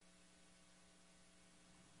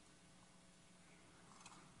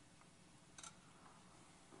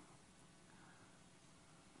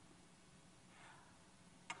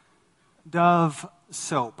Dove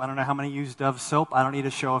soap. I don't know how many use Dove soap. I don't need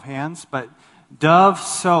a show of hands, but Dove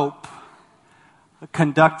soap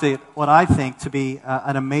conducted what I think to be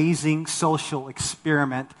an amazing social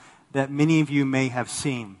experiment that many of you may have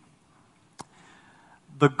seen.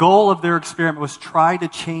 The goal of their experiment was try to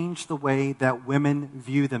change the way that women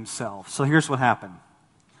view themselves. So here's what happened.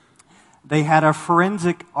 They had a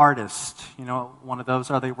forensic artist, one of those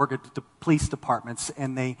they work at the police departments,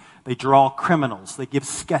 and they draw criminals. They give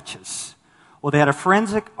sketches. Well, they had a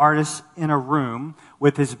forensic artist in a room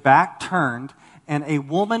with his back turned, and a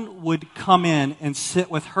woman would come in and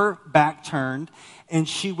sit with her back turned, and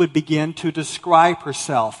she would begin to describe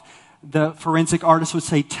herself. The forensic artist would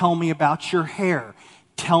say, "Tell me about your hair.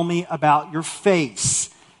 Tell me about your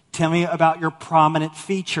face. Tell me about your prominent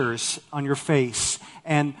features on your face."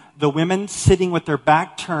 And the women sitting with their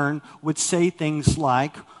back turned would say things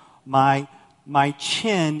like, my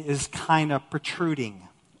chin is kind of protruding,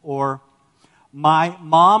 or my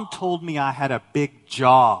mom told me I had a big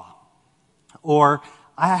jaw, or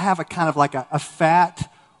I have a kind of like a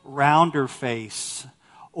fat, rounder face,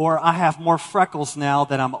 or I have more freckles now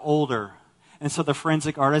that I'm older. And so the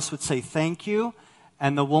forensic artist would say, "Thank you,"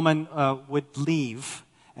 and the woman would leave,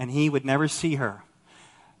 and he would never see her.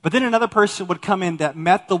 But then another person would come in that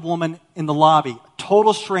met the woman in the lobby,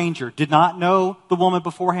 total stranger, did not know the woman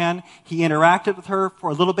beforehand. He interacted with her for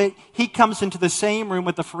a little bit. He comes into the same room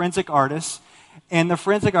with the forensic artist, and the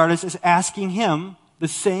forensic artist is asking him the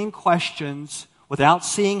same questions without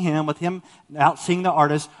seeing him, without seeing the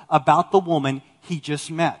artist, about the woman he just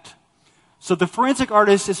met. So the forensic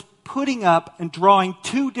artist is putting up and drawing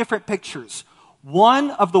two different pictures. One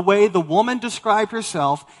of the way the woman described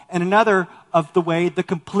herself, and another of the way the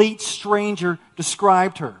complete stranger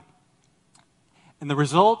described her. And the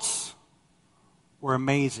results were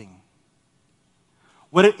amazing.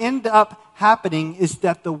 What it ended up happening is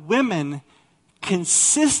that the women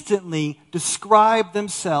consistently described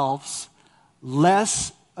themselves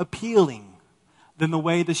less appealing than the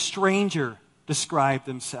way the stranger described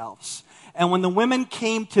themselves. And when the women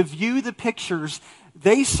came to view the pictures,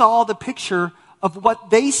 they saw the picture of what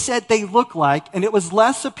they said they looked like, and it was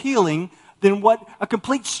less appealing than what a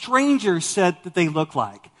complete stranger said that they looked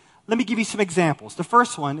like. Let me give you some examples. The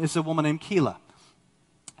first one is a woman named Keela.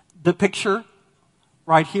 The picture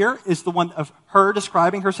right here is the one of her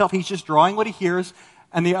describing herself. He's just drawing what he hears,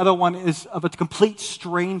 and the other one is of a complete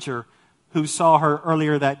stranger who saw her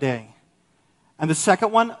earlier that day. And the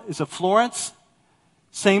second one is of Florence.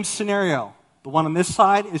 Same scenario. The one on this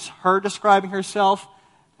side is her describing herself,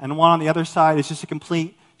 and the one on the other side is just a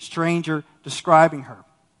complete stranger describing her.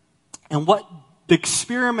 And what the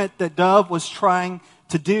experiment that Dove was trying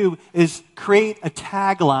to do is create a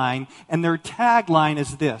tagline, and their tagline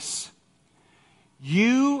is this: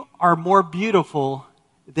 "You are more beautiful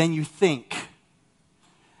than you think."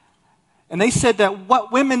 And they said that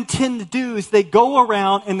what women tend to do is they go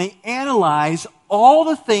around and they analyze all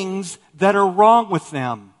the things that are wrong with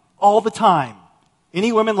them all the time.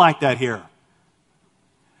 Any women like that here?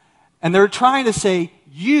 And they're trying to say,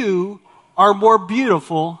 you are more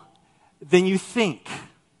beautiful than you think.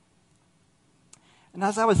 And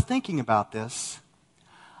as I was thinking about this,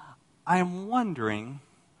 I'm wondering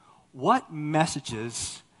what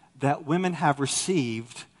messages that women have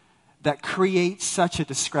received that create such a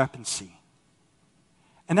discrepancy.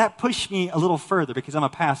 And that pushed me a little further because I'm a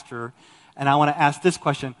pastor, and I want to ask this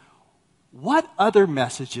question: what other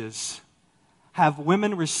messages have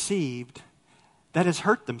women received that has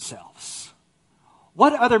hurt themselves?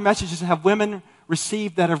 What other messages have women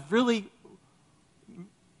received that have really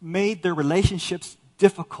made their relationships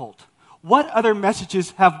difficult? What other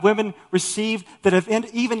messages have women received that have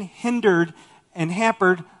even hindered and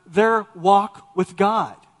hampered their walk with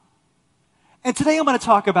God? And today I'm going to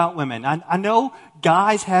talk about women. I know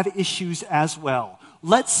guys have issues as well.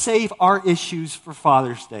 Let's save our issues for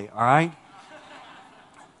Father's Day, all right?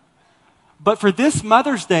 But for this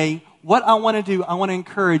Mother's Day, what I want to do, I want to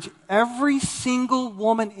encourage every single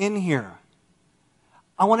woman in here.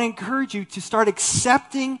 I want to encourage you to start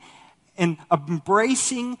accepting and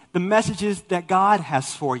embracing the messages that God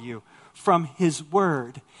has for you from His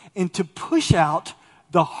Word, and to push out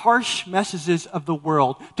the harsh messages of the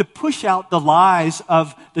world, to push out the lies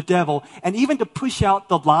of the devil, and even to push out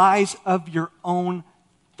the lies of your own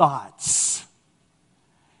thoughts.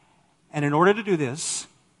 And in order to do this,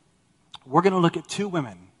 we're going to look at two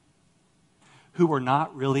women who are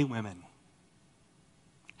not really women.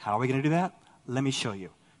 How are we going to do that? Let me show you.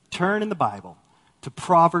 Turn in the Bible to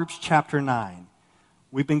Proverbs chapter 9.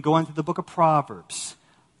 We've been going through the book of Proverbs.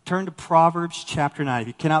 Turn to Proverbs chapter 9. If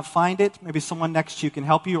you cannot find it, maybe someone next to you can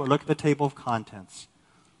help you, or look at the table of contents.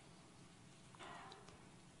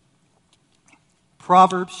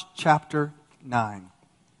 Proverbs chapter 9.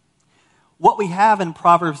 What we have in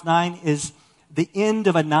Proverbs 9 is the end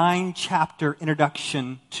of a 9-chapter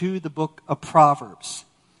introduction to the book of Proverbs.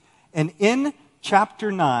 And in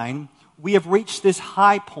chapter 9, we have reached this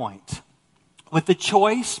high point with the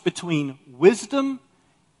choice between wisdom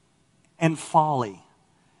and folly.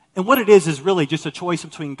 And what it is really just a choice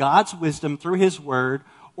between God's wisdom through his word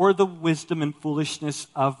or the wisdom and foolishness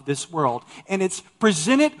of this world. And it's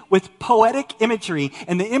presented with poetic imagery.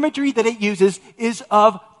 And the imagery that it uses is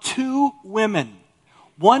of two women.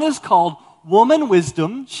 One is called woman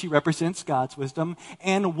wisdom. She represents God's wisdom.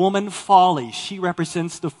 And woman folly. She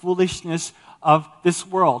represents the foolishness of this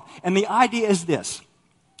world. And the idea is this.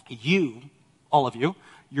 You, all of you,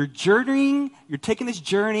 you're journeying, you're taking this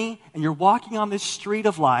journey, and you're walking on this street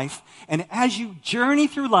of life. And as you journey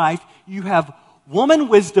through life, you have woman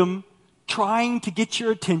wisdom trying to get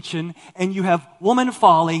your attention, and you have woman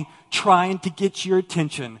folly trying to get your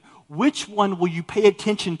attention. Which one will you pay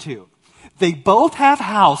attention to? They both have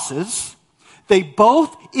houses, they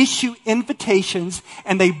both issue invitations,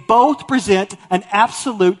 and they both present an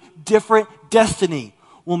absolute different destiny.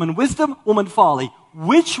 Woman wisdom, woman folly.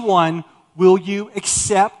 Which one will you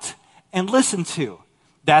accept and listen to?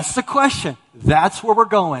 That's the question. That's where we're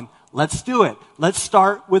going. Let's do it. Let's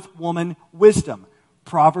start with woman wisdom.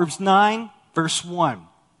 Proverbs 9, verse 1.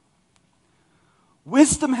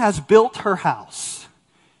 Wisdom has built her house.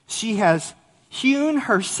 She has hewn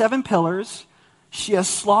her 7 pillars. She has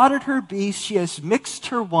slaughtered her beasts. She has mixed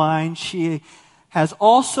her wine. She has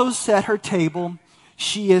also set her table.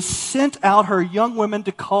 She has sent out her young women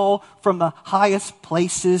to call from the highest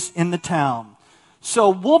places in the town.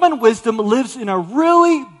 So woman wisdom lives in a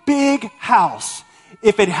really big house.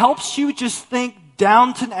 If it helps you, just think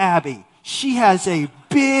Downton Abbey. She has a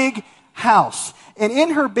big house. And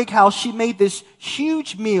in her big house, she made this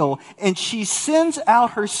huge meal, and she sends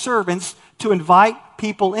out her servants to invite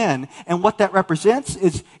people in. And what that represents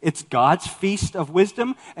is it's God's feast of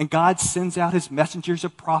wisdom, and God sends out his messengers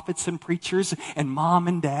of prophets and preachers and mom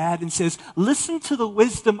and dad and says, listen to the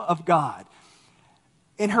wisdom of God.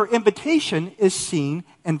 And her invitation is seen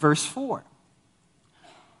in verse 4.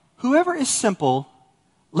 Whoever is simple,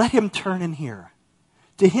 let him turn and hear.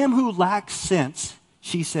 To him who lacks sense,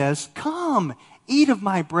 she says, come, eat of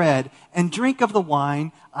my bread and drink of the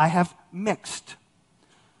wine I have mixed.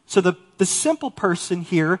 So the simple person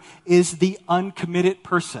here is the uncommitted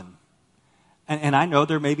person. And I know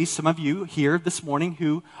there may be some of you here this morning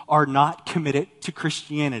who are not committed to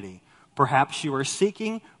Christianity. Perhaps you are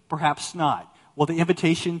seeking, perhaps not. Well, the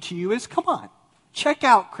invitation to you is, come on, check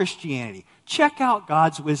out Christianity. Check out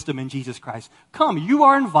God's wisdom in Jesus Christ. Come, you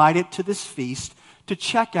are invited to this feast to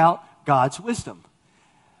check out God's wisdom.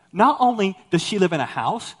 Not only does she live in a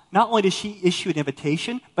house, not only does she issue an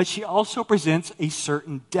invitation, but she also presents a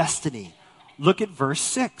certain destiny. Look at verse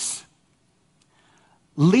 6.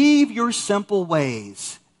 Leave your simple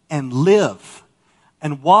ways and live,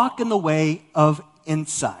 and walk in the way of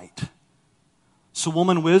insight. So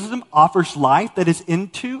woman wisdom offers life that is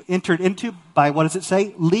entered into by, what does it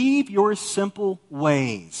say? Leave your simple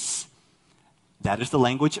ways. That is the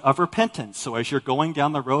language of repentance. So as you're going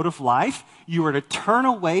down the road of life, you are to turn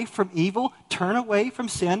away from evil, turn away from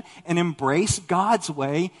sin, and embrace God's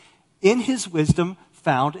way in his wisdom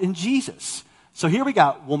found in Jesus. So here we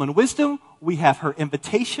got woman wisdom, we have her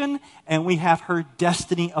invitation, and we have her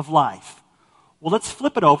destiny of life. Well, let's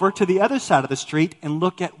flip it over to the other side of the street and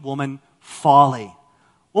look at woman folly.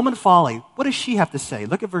 Woman folly, what does she have to say?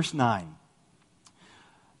 Look at verse 9.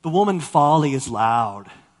 The woman folly is loud.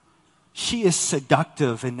 She is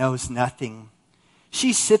seductive and knows nothing.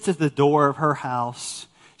 She sits at the door of her house.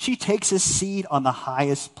 She takes a seat on the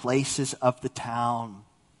highest places of the town.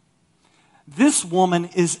 This woman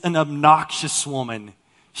is an obnoxious woman.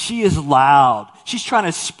 She is loud. She's trying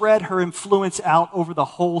to spread her influence out over the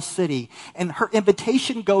whole city. And her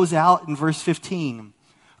invitation goes out in verse 15,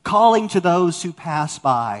 calling to those who pass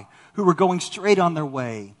by, who are going straight on their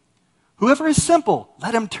way. Whoever is simple,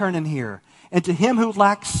 let him turn and hear. And to him who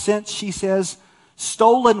lacks sense, she says,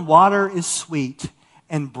 stolen water is sweet,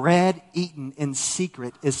 and bread eaten in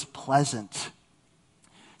secret is pleasant.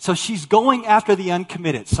 So she's going after the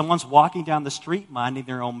uncommitted. Someone's walking down the street, minding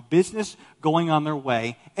their own business, going on their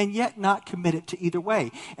way, and yet not committed to either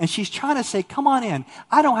way. And she's trying to say, come on in.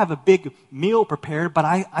 I don't have a big meal prepared, but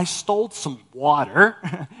I stole some water,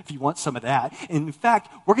 if you want some of that. And in fact,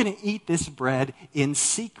 we're going to eat this bread in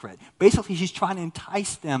secret. Basically, she's trying to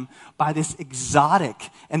entice them by this exotic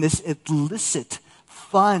and this illicit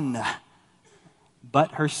fun.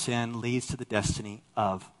 But her sin leads to the destiny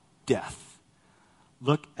of death.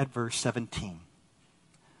 Look at verse 17.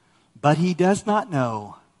 But he does not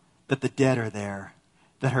know that the dead are there,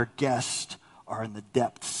 that her guests are in the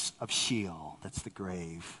depths of Sheol. That's the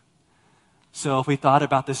grave. So if we thought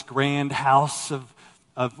about this grand house of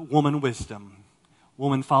woman wisdom,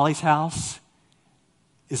 woman folly's house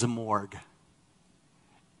is a morgue.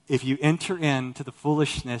 If you enter into the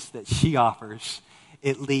foolishness that she offers,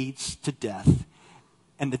 it leads to death.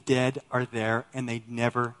 And the dead are there and they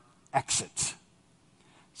never exit.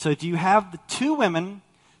 So do you have the two women,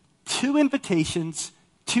 two invitations,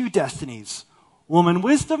 two destinies? Woman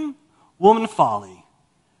wisdom, woman folly.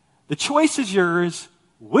 The choice is yours.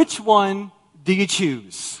 Which one do you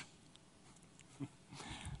choose?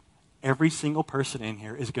 Every single person in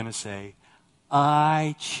here is going to say,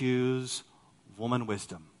 I choose woman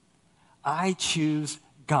wisdom. I choose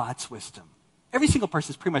God's wisdom. Every single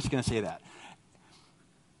person is pretty much going to say that.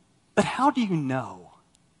 But how do you know?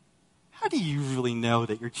 How do you really know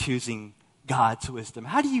that you're choosing God's wisdom?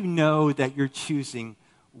 How do you know that you're choosing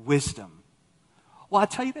wisdom? Well, I'll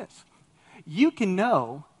tell you this. You can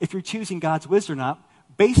know if you're choosing God's wisdom or not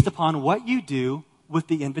based upon what you do with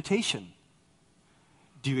the invitation.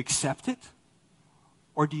 Do you accept it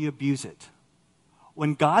or do you abuse it?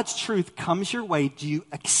 When God's truth comes your way, do you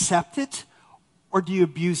accept it or do you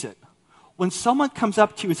abuse it? When someone comes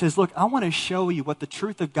up to you and says, look, I want to show you what the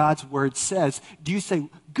truth of God's word says, do you say,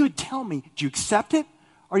 good, tell me, do you accept it?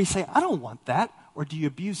 Or do you say, I don't want that, or do you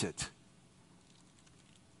abuse it?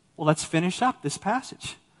 Well, let's finish up this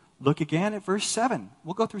passage. Look again at verse 7.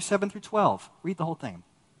 We'll go through 7 through 12. Read the whole thing.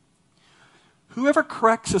 Whoever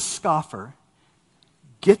corrects a scoffer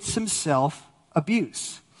gets himself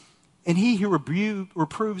abuse, and he who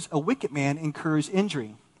reproves a wicked man incurs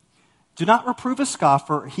injury. Do not reprove a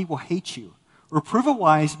scoffer, or he will hate you. Reprove a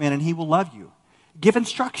wise man, and he will love you. Give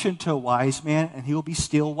instruction to a wise man, and he will be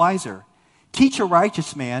still wiser. Teach a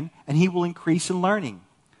righteous man, and he will increase in learning.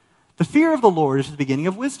 The fear of the Lord is the beginning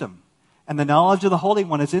of wisdom, and the knowledge of the Holy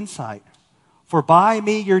One is insight. For by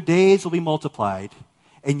me your days will be multiplied,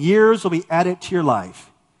 and years will be added to your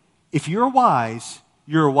life. If you're wise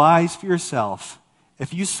for yourself.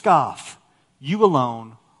 If you scoff, you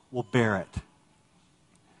alone will bear it.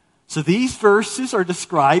 So these verses are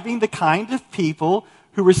describing the kind of people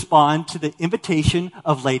who respond to the invitation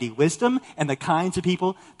of Lady Wisdom and the kinds of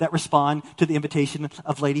people that respond to the invitation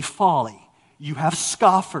of Lady Folly. You have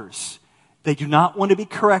scoffers. They do not want to be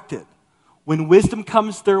corrected. When wisdom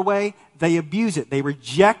comes their way, they abuse it. They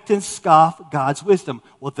reject and scoff God's wisdom.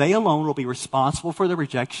 Well, they alone will be responsible for the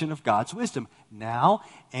rejection of God's wisdom now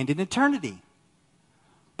and in eternity.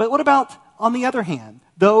 But what about, on the other hand,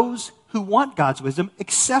 those who want God's wisdom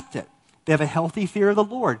accept it? They have a healthy fear of the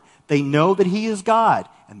Lord. They know that He is God,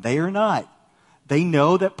 and they are not. They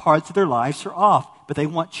know that parts of their lives are off, but they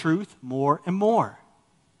want truth more and more.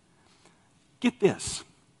 Get this.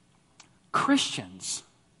 Christians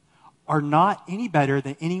are not any better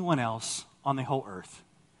than anyone else on the whole earth.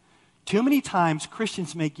 Too many times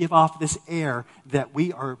Christians may give off this air that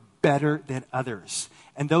we are better than others.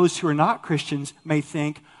 And those who are not Christians may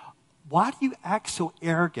think, why do you act so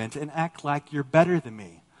arrogant and act like you're better than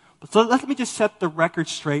me? But so let me just set the record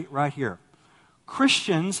straight right here.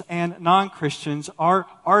 Christians and non-Christians are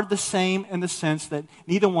the same in the sense that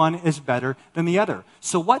neither one is better than the other.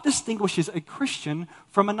 So what distinguishes a Christian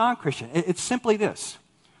from a non-Christian? It's simply this.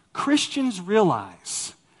 Christians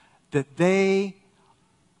realize that they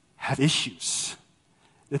have issues,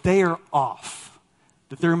 that they are off,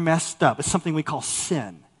 that they're messed up. It's something we call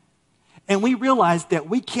sin. And we realize that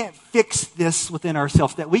we can't fix this within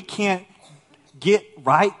ourselves, that we can't get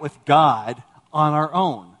right with God on our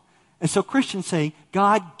own. And so Christians say,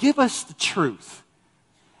 God, give us the truth.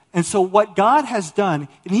 And so what God has done,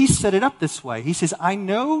 and He set it up this way. He says, I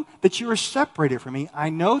know that you are separated from me. I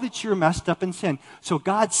know that you're messed up in sin. So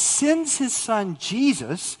God sends His Son,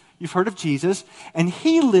 Jesus. You've heard of Jesus. And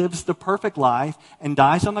He lives the perfect life and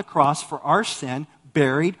dies on the cross for our sin,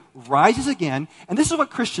 buried, rises again. And this is what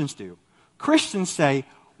Christians do. Christians say,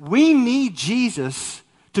 we need Jesus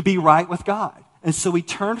to be right with God. And so we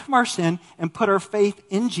turn from our sin and put our faith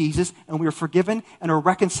in Jesus, and we are forgiven and are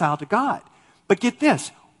reconciled to God. But get this,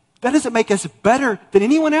 that doesn't make us better than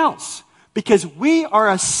anyone else, because we are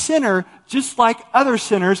a sinner just like other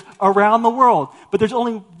sinners around the world. But there's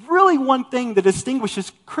only really one thing that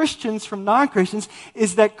distinguishes Christians from non-Christians,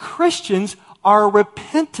 is that Christians are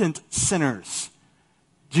repentant sinners.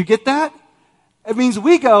 Do you get that? It means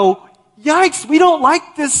we go, yikes, we don't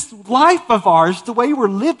like this life of ours, the way we're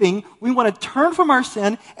living. We want to turn from our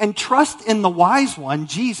sin and trust in the wise one,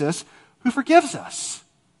 Jesus, who forgives us.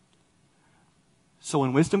 So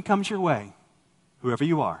when wisdom comes your way, whoever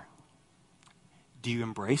you are, do you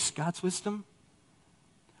embrace God's wisdom?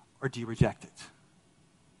 or do you reject it?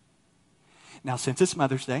 Now, since it's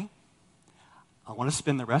Mother's Day, I want to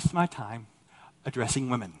spend the rest of my time addressing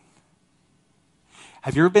women.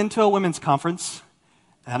 Have you ever been to a women's conference?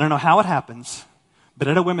 I don't know how it happens, but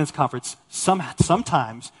at a women's conference,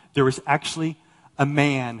 sometimes there was actually a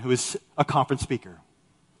man who is a conference speaker.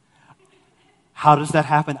 How does that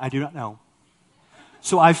happen? I do not know.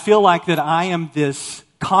 So I feel like that I am this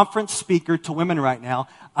conference speaker to women right now.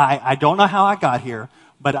 I don't know how I got here,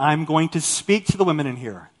 but I'm going to speak to the women in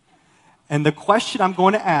here. And the question I'm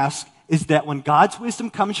going to ask is that when God's wisdom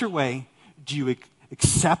comes your way, do you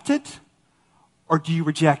accept it or do you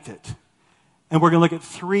reject it? And we're going to look at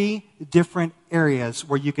 3 different areas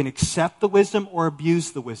where you can accept the wisdom or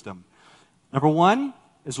abuse the wisdom. Number 1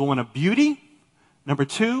 is women of beauty. Number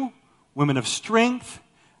 2, women of strength.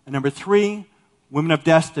 And number 3, women of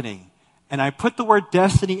destiny. And I put the word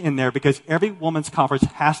destiny in there because every women's conference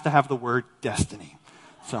has to have the word destiny.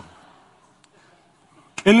 So,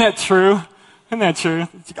 isn't that true? Isn't that true?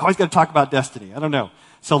 You always got to talk about destiny. I don't know.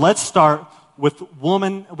 So let's start with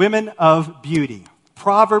women of beauty.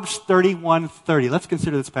 Proverbs 31:30. Let's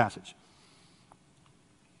consider this passage.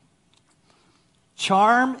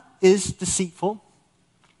 Charm is deceitful,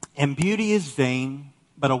 and beauty is vain,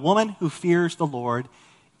 but a woman who fears the Lord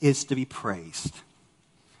is to be praised.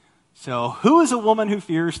 So, who is a woman who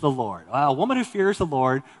fears the Lord? Well, a woman who fears the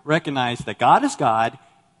Lord recognizes that God is God,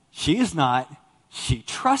 she is not. She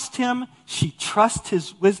trusts Him. She trusts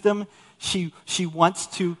His wisdom. She wants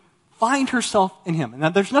to find herself in Him. Now,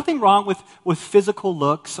 there's nothing wrong with physical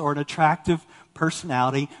looks or an attractive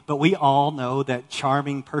personality, but we all know that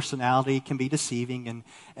charming personality can be deceiving,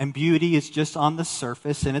 and beauty is just on the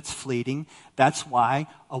surface and it's fleeting. That's why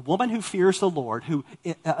a woman who fears the Lord, who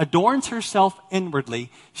adorns herself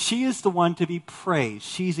inwardly, she is the one to be praised.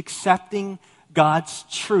 She's accepting God's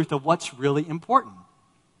truth of what's really important.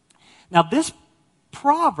 Now, this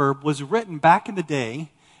proverb was written back in the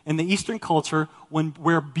day in the Eastern culture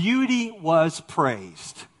where beauty was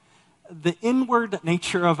praised. The inward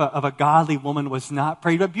nature of a godly woman was not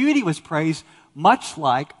praised, but beauty was praised, much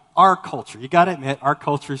like our culture. You got to admit, our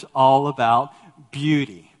culture is all about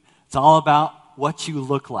beauty. It's all about what you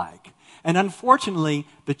look like. And unfortunately,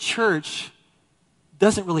 the church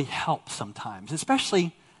doesn't really help sometimes,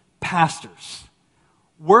 especially pastors.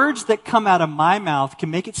 Words that come out of my mouth can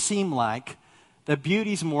make it seem like that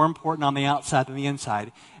beauty is more important on the outside than the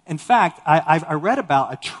inside. In fact, I read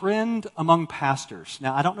about a trend among pastors.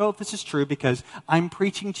 Now, I don't know if this is true because I'm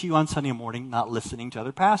preaching to you on Sunday morning, not listening to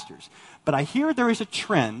other pastors. But I hear there is a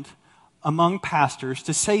trend among pastors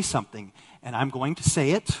to say something, and I'm going to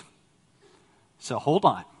say it. So hold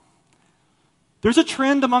on. There's a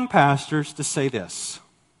trend among pastors to say this: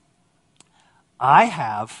 I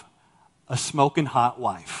have a smoking hot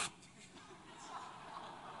wife.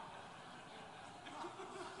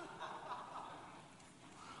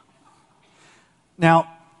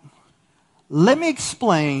 Now, let me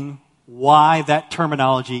explain why that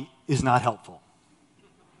terminology is not helpful.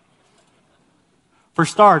 For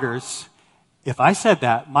starters, if I said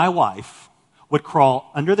that, my wife would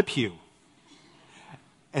crawl under the pew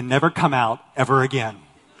and never come out ever again.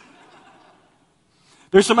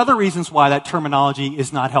 There's some other reasons why that terminology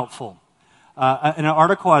is not helpful. In an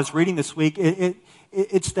article I was reading this week,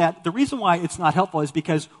 it's that the reason why it's not helpful is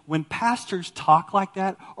because when pastors talk like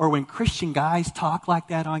that, or when Christian guys talk like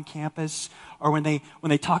that on campus, or when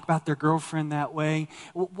they talk about their girlfriend that way,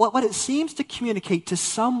 what it seems to communicate to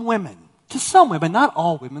some women, not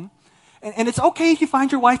all women, and it's okay if you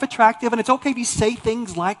find your wife attractive, and it's okay if you say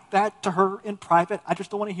things like that to her in private. I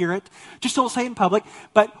just don't want to hear it. Just don't say it in public.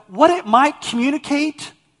 But what it might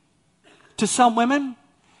communicate to some women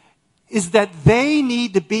is that they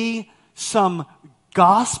need to be some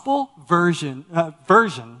gospel version of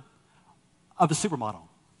the supermodel.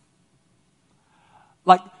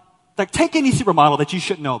 Like take any supermodel that you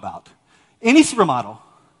shouldn't know about. Any supermodel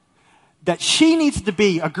that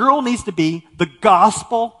a girl needs to be the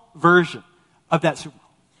gospel version of that supermodel.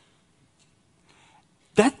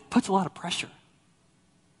 That puts a lot of pressure.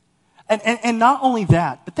 And not only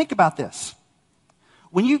that, but think about this.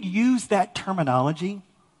 When you use that terminology,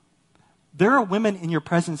 there are women in your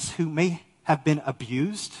presence who may have been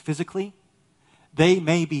abused physically. They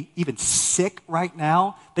may be even sick right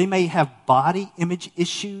now. They may have body image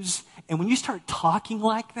issues. And when you start talking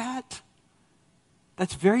like that,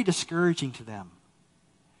 that's very discouraging to them.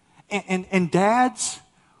 And dads,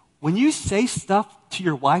 when you say stuff to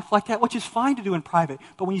your wife like that, which is fine to do in private,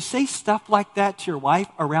 but when you say stuff like that to your wife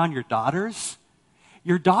around your daughters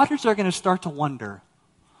are going to start to wonder,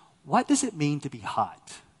 what does it mean to be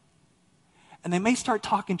hot? And they may start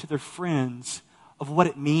talking to their friends of what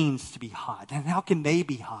it means to be hot. And how can they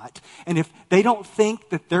be hot? And if they don't think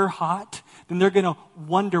that they're hot, then they're going to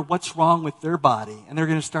wonder what's wrong with their body. And they're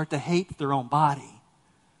going to start to hate their own body.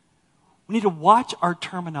 We need to watch our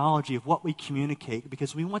terminology of what we communicate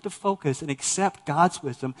because we want to focus and accept God's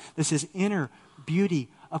wisdom. This is inner beauty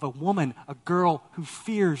of a woman, a girl who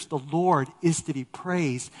fears the Lord is to be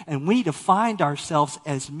praised. And we need to find ourselves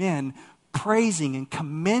as men praising and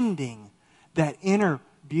commending that inner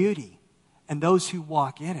beauty and those who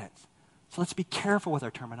walk in it. So let's be careful with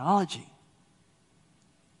our terminology.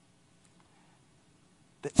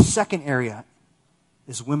 The second area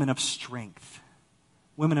is women of strength.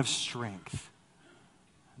 Women of strength.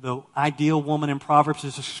 The ideal woman in Proverbs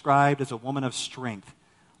is described as a woman of strength.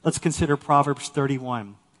 Let's consider Proverbs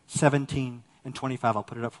 31, 17 and 25. I'll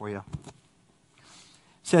put it up for you. It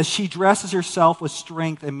says, she dresses herself with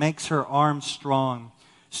strength and makes her arms strong.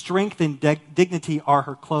 Strength and dignity are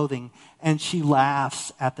her clothing, and she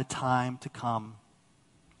laughs at the time to come.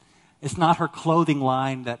 It's not her clothing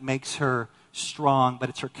line that makes her strong, but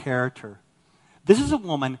it's her character. This is a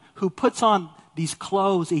woman who puts on these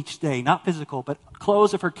clothes each day, not physical, but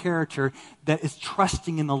clothes of her character that is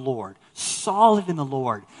trusting in the Lord, solid in the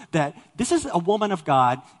Lord. That this is a woman of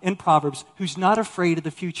God in Proverbs who's not afraid of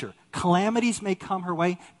the future. Calamities may come her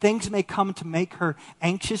way, things may come to make her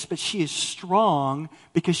anxious, but she is strong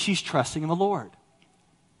because she's trusting in the Lord.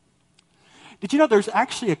 Did you know there's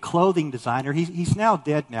actually a clothing designer? He's now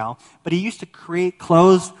dead now, but he used to create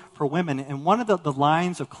clothes for women. And one of the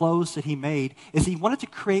lines of clothes that he made is he wanted to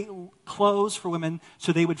create clothes for women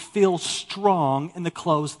so they would feel strong in the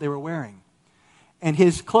clothes they were wearing. And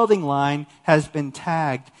his clothing line has been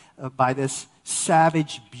tagged by this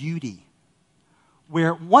Savage Beauty,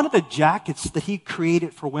 where one of the jackets that he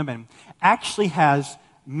created for women actually has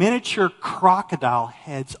miniature crocodile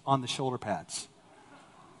heads on the shoulder pads.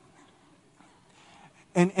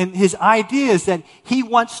 And his idea is that he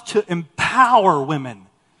wants to empower women.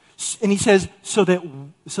 And he says, so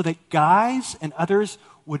that guys and others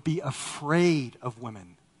would be afraid of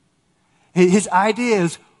women. His idea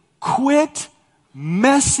is, quit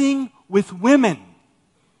messing with women,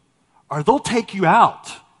 or they'll take you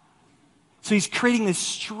out. So he's creating this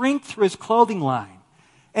strength through his clothing line.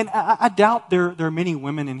 And I doubt there are many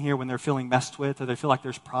women in here when they're feeling messed with or they feel like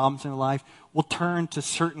there's problems in their life will turn to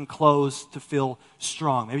certain clothes to feel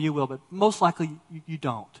strong. Maybe you will, but most likely you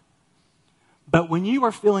don't. But when you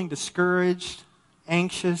are feeling discouraged,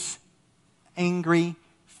 anxious, angry,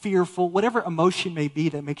 fearful, whatever emotion may be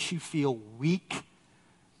that makes you feel weak,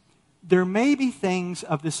 there may be things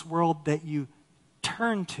of this world that you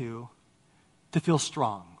turn to feel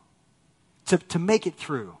strong, to make it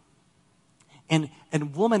through.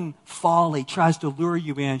 And woman folly tries to lure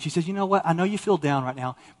you in. She says, you know what? I know you feel down right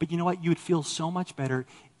now, but you know what? You would feel so much better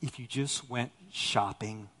if you just went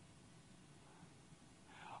shopping.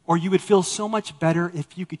 Or you would feel so much better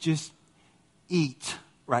if you could just eat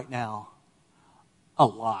right now a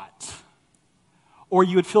lot. Or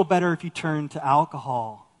you would feel better if you turned to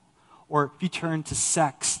alcohol. Or if you turned to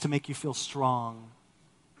sex to make you feel strong.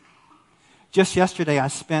 Just yesterday, I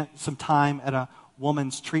spent some time at a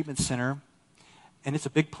woman's treatment center. And it's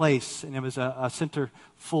a big place, and it was a center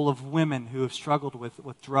full of women who have struggled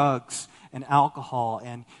with drugs and alcohol.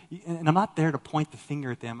 And I'm not there to point the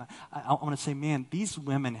finger at them. I want to say, man, these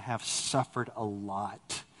women have suffered a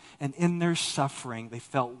lot. And in their suffering, they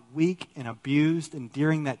felt weak and abused. And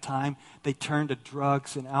during that time, they turned to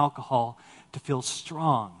drugs and alcohol to feel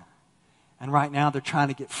strong. And right now, they're trying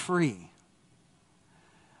to get free.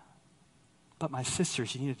 But my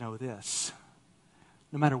sisters, you need to know this.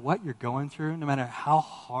 No matter what you're going through, no matter how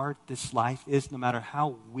hard this life is, no matter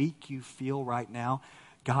how weak you feel right now,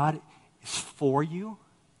 God is for you.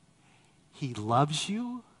 He loves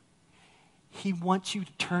you. He wants you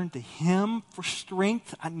to turn to Him for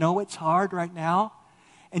strength. I know it's hard right now.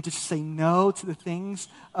 And to say no to the things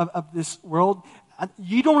of this world.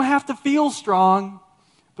 You don't have to feel strong,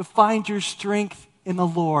 but find your strength in the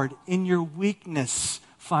Lord. In your weakness,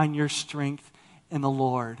 find your strength in the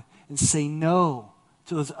Lord. And say no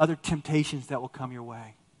to those other temptations that will come your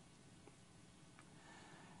way.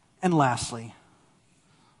 And lastly,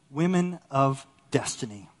 women of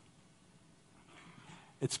destiny.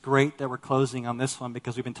 It's great that we're closing on this one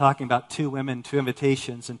because we've been talking about 2 women, 2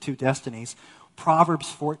 invitations, and 2 destinies.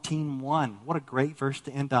 Proverbs 14:1. What a great verse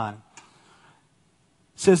to end on.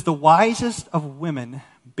 It says, the wisest of women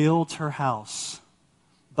builds her house,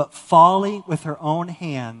 but folly with her own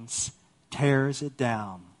hands tears it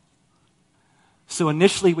down. So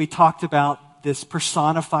initially we talked about this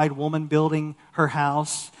personified woman building her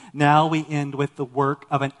house. Now we end with the work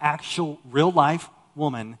of an actual real-life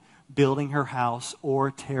woman building her house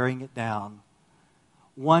or tearing it down.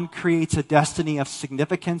 One creates a destiny of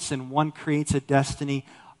significance and one creates a destiny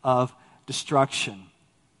of destruction.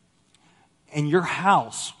 And your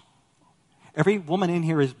house, every woman in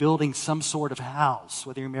here is building some sort of house,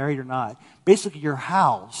 whether you're married or not. Basically, your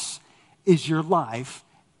house is your life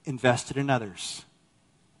invested in others.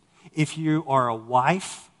 If you are a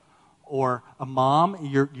wife or a mom,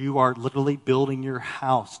 you are literally building your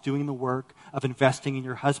house, doing the work of investing in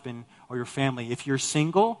your husband or your family. If you're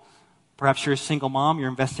single, perhaps you're a single mom, you're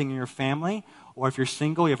investing in your family. Or if you're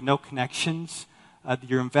single, you have no connections,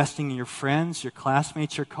 you're investing in your friends, your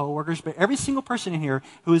classmates, your coworkers. But every single person in here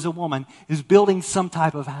who is a woman is building some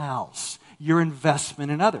type of house, your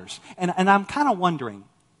investment in others. And I'm kind of wondering,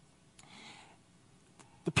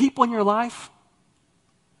 the people in your life,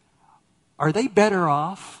 are they better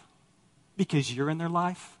off because you're in their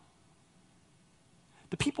life?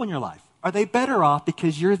 The people in your life, are they better off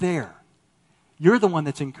because you're there? You're the one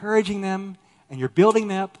that's encouraging them and you're building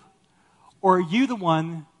them up? Or are you the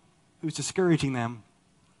one who's discouraging them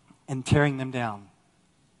and tearing them down?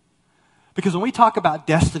 Because when we talk about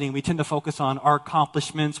destiny, we tend to focus on our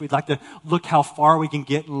accomplishments. We'd like to look how far we can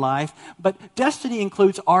get in life. But destiny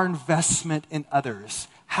includes our investment in others.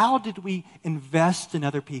 How did we invest in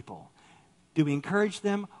other people? Do we encourage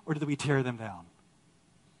them or do we tear them down?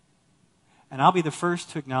 And I'll be the first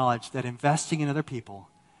to acknowledge that investing in other people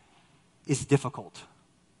is difficult.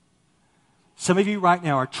 Some of you right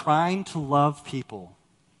now are trying to love people.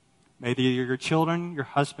 Maybe you're your children, your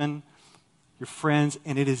husband, your friends,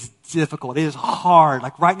 and it is difficult. It is hard.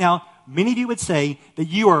 Like right now, many of you would say that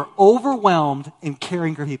you are overwhelmed in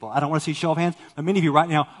caring for people. I don't want to see show of hands, but many of you right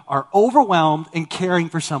now are overwhelmed in caring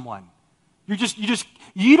for someone.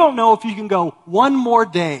 You don't know if you can go one more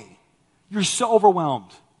day. You're so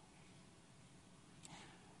overwhelmed.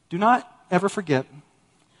 Do not ever forget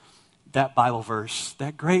that Bible verse,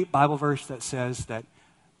 that great Bible verse that says that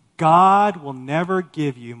God will never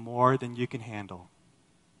give you more than you can handle.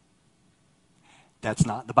 That's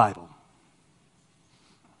not in the Bible.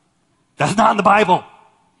 That's not in the Bible.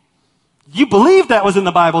 You believed that was in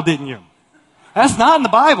the Bible, didn't you? That's not in the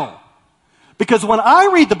Bible. Because when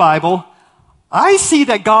I read the Bible, I see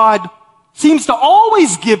that God seems to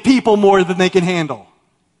always give people more than they can handle.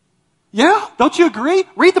 Yeah? Don't you agree?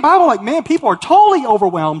 Read the Bible like, man, people are totally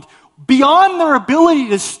overwhelmed beyond their ability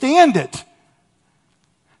to stand it.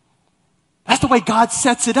 That's the way God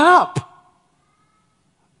sets it up.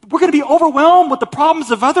 We're going to be overwhelmed with the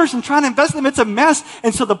problems of others and trying to invest in them. It's a mess.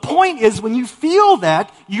 And so the point is, when you feel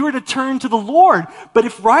that, you are to turn to the Lord. But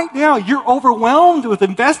if right now you're overwhelmed with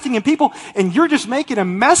investing in people and you're just making a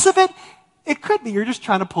mess of it, it could be you're just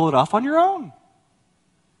trying to pull it off on your own.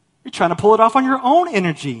 You're trying to pull it off on your own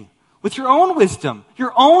energy, with your own wisdom,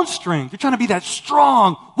 your own strength. You're trying to be that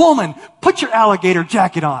strong woman. Put your alligator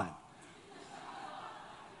jacket on.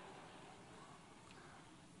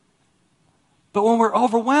 But when we're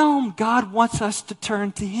overwhelmed, God wants us to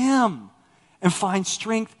turn to Him and find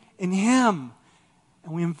strength in Him.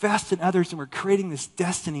 And we invest in others and we're creating this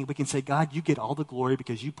destiny. We can say, God, you get all the glory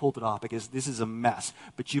because you pulled it off, because this is a mess,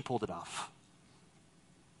 but you pulled it off.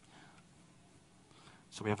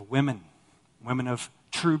 So we have women of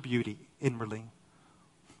true beauty inwardly,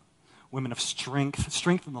 women of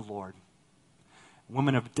strength in the Lord,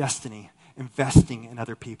 women of destiny, investing in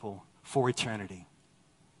other people for eternity.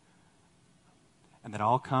 And that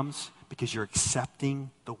all comes because you're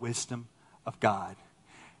accepting the wisdom of God.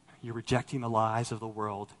 You're rejecting the lies of the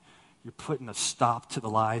world. You're putting a stop to the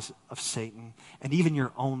lies of Satan. And even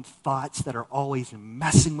your own thoughts that are always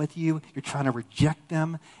messing with you, you're trying to reject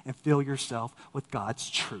them and fill yourself with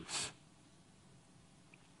God's truth.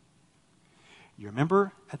 You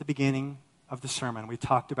remember at the beginning of the sermon, we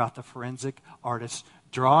talked about the forensic artist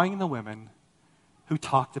drawing the women who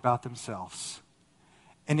talked about themselves.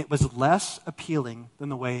 And it was less appealing than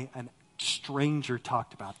the way a stranger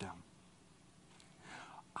talked about them.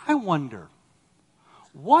 I wonder,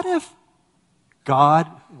 what if God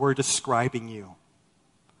were describing you?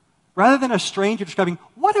 Rather than a stranger describing,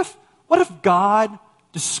 what if God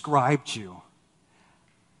described you?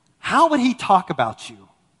 How would He talk about you?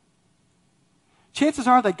 Chances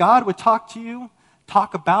are that God would talk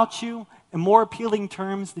about you in more appealing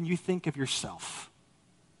terms than you think of yourself.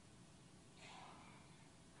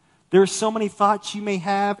 There are so many thoughts you may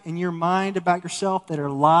have in your mind about yourself that are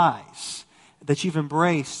lies, that you've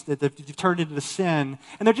embraced, that you've turned into sin,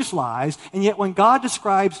 and they're just lies. And yet when God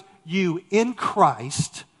describes you in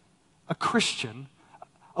Christ, a Christian,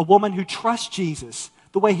 a woman who trusts Jesus,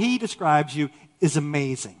 the way He describes you is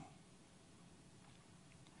amazing.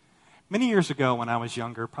 Many years ago when I was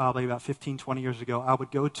younger, probably about 15, 20 years ago, I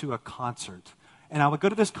would go to a concert. And I would go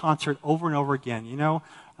to this concert over and over again. You know,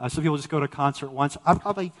 some people just go to a concert once. I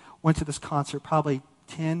probably went to this concert probably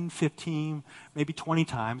 10, 15, maybe 20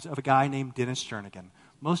 times of a guy named Dennis Jernigan.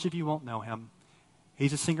 Most of you won't know him.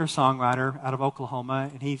 He's a singer-songwriter out of Oklahoma,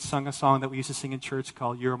 and he sung a song that we used to sing in church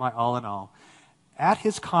called You're My All in All. At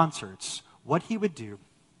his concerts, what he would do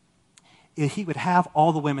is he would have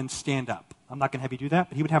all the women stand up. I'm not going to have you do that,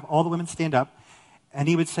 but he would have all the women stand up, and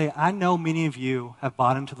he would say, I know many of you have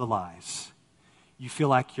bought into the lies. You feel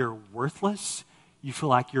like you're worthless. You feel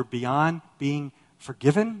like you're beyond being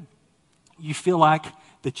forgiven. You feel like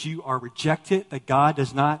that you are rejected, that God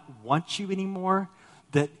does not want you anymore,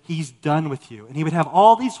 that he's done with you. And he would have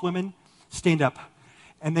all these women stand up,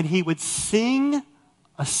 and then he would sing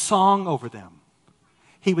a song over them.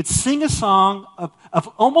 He would sing a song of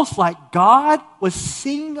almost like God was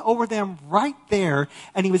singing over them right there,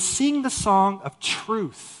 and he would sing the song of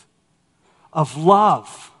truth, of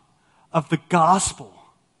love, of the gospel.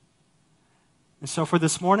 And so for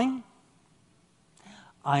this morning,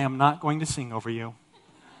 I am not going to sing over you.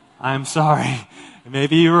 I'm sorry.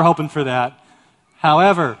 Maybe you were hoping for that.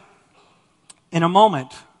 However, in a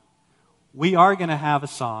moment, we are going to have a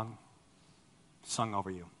song sung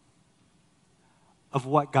over you of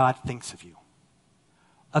what God thinks of you,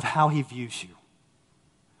 of how he views you.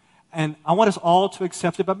 And I want us all to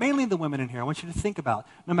accept it, but mainly the women in here. I want you to think about,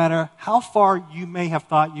 no matter how far you may have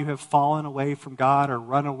thought you have fallen away from God or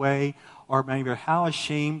run away, or maybe how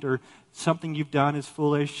ashamed or something you've done is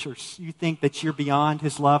foolish, or you think that you're beyond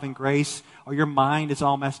his love and grace, or your mind is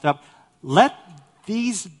all messed up, let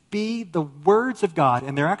these be the words of God,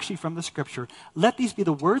 and they're actually from the Scripture. Let these be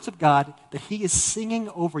the words of God that he is singing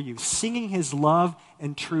over you, singing his love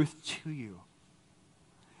and truth to you.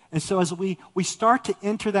 And so as we start to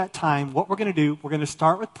enter that time, what we're going to do, we're going to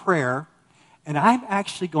start with prayer, and I'm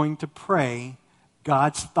actually going to pray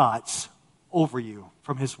God's thoughts over you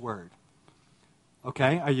from his word.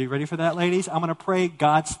 Okay, are you ready for that, ladies? I'm going to pray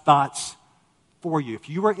God's thoughts for you. If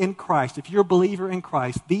you are in Christ, if you're a believer in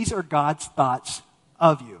Christ, these are God's thoughts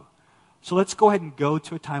of you. So let's go ahead and go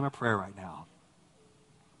to a time of prayer right now.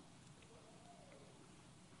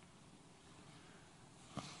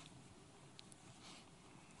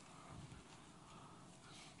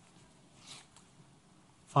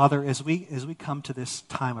 Father, as we come to this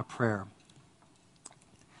time of prayer,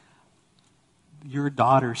 your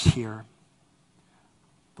daughters here,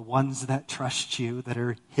 the ones that trust you, that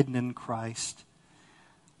are hidden in Christ,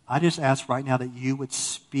 I just ask right now that you would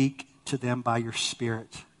speak to them by your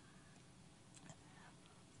Spirit.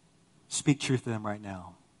 Speak truth to them right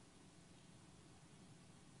now.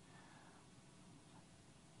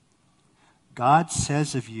 God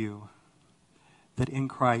says of you that in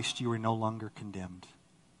Christ you are no longer condemned.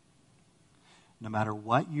 No matter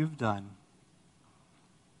what you've done,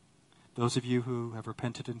 those of you who have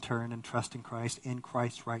repented and turned and trust in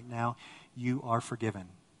Christ right now, you are forgiven.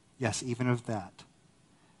 Yes, even of that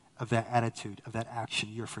attitude, of that action,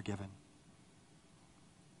 you're forgiven.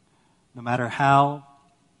 No matter how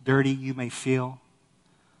dirty you may feel,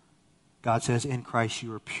 God says in Christ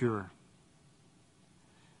you are pure.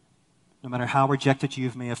 No matter how rejected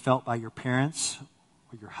you may have felt by your parents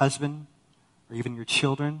or your husband or even your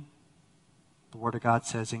children, the Word of God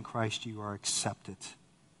says in Christ you are accepted.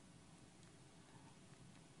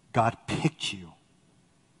 God picked you.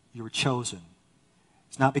 You were chosen.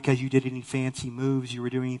 It's not because you did any fancy moves, you were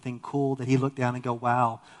doing anything cool, that he looked down and go,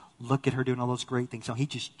 wow, look at her doing all those great things. No, he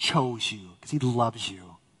just chose you because he loves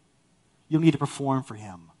you. You don't need to perform for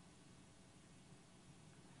him.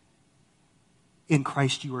 In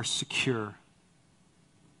Christ you are secure.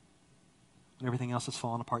 When everything else has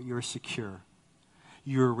fallen apart, you are secure.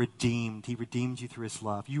 You are redeemed. He redeemed you through his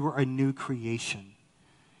love. You are a new creation.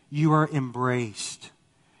 You are embraced.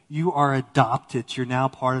 You are adopted. You're now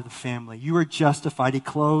part of the family. You are justified. He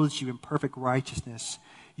clothes you in perfect righteousness.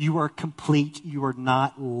 You are complete. You are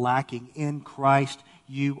not lacking. In Christ,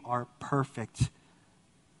 you are perfect.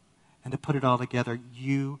 And to put it all together,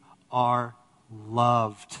 you are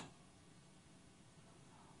loved.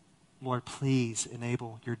 Lord, please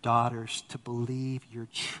enable your daughters to believe your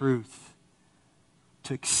truth,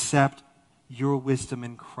 to accept your wisdom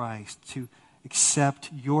in Christ, to accept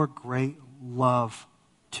your great love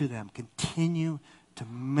to them. Continue to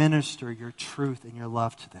minister your truth and your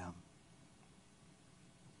love to them.